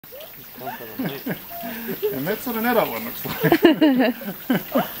And that's what an adult one looks like.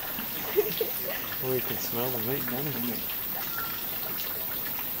 Well, you can smell the meat, can't you?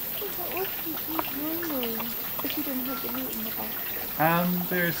 What would you eat normally if you didn't have the meat in the box?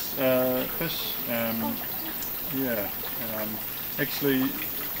 There's fish. Yeah. Actually,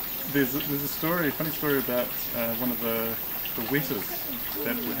 there's a story, a funny story about one of the wetters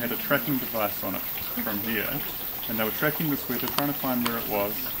that had a tracking device on it from here, and they were tracking this wetter, trying to find where it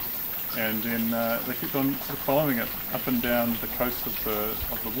was, and then they kept on sort of following it up and down the coast of the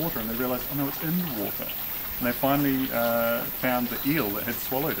water, and they realised, oh no, it's in the water. And they finally found the eel that had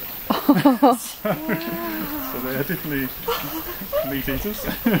swallowed it. So they are definitely meat eaters.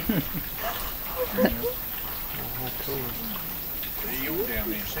 Yeah. Oh, cool. The eel down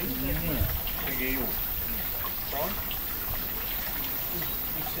there, see? Yeah. Big eel. Right?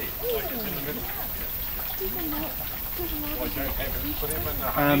 You see it? Like it's in the middle. I don't have it. Put him in the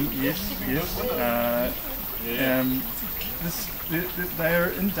yes. They are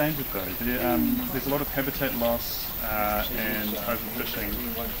endangered though. There's a lot of habitat loss and overfishing,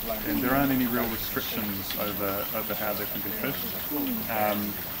 and there aren't any real restrictions over how they can be fished.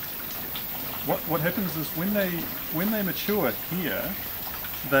 What happens is when they mature here,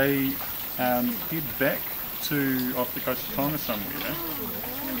 they head back to off the coast of Tonga somewhere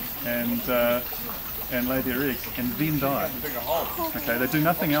and lay their eggs and then die. Okay, they do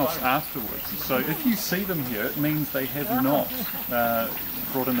nothing else afterwards. So if you see them here, it means they have not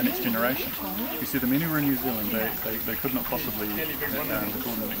brought in the next generation. If you see them anywhere in New Zealand, they could not possibly brought in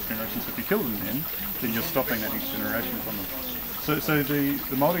the next generation. So if you kill them then you're stopping that next generation from them. So the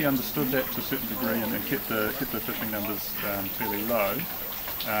Māori understood that to a certain degree and kept the fishing numbers fairly low.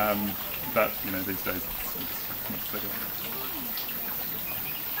 But you know, these days it's much bigger.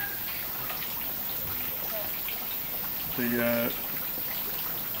 The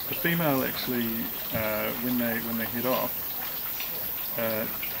female actually, when they head off,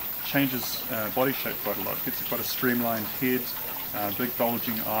 changes body shape quite a lot. It gets quite a streamlined head, big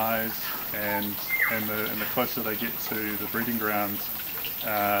bulging eyes, and the closer they get to the breeding grounds,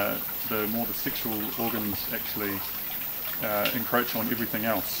 the more the sexual organs actually encroach on everything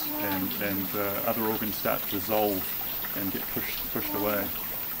else, and other organs start to dissolve and get pushed away.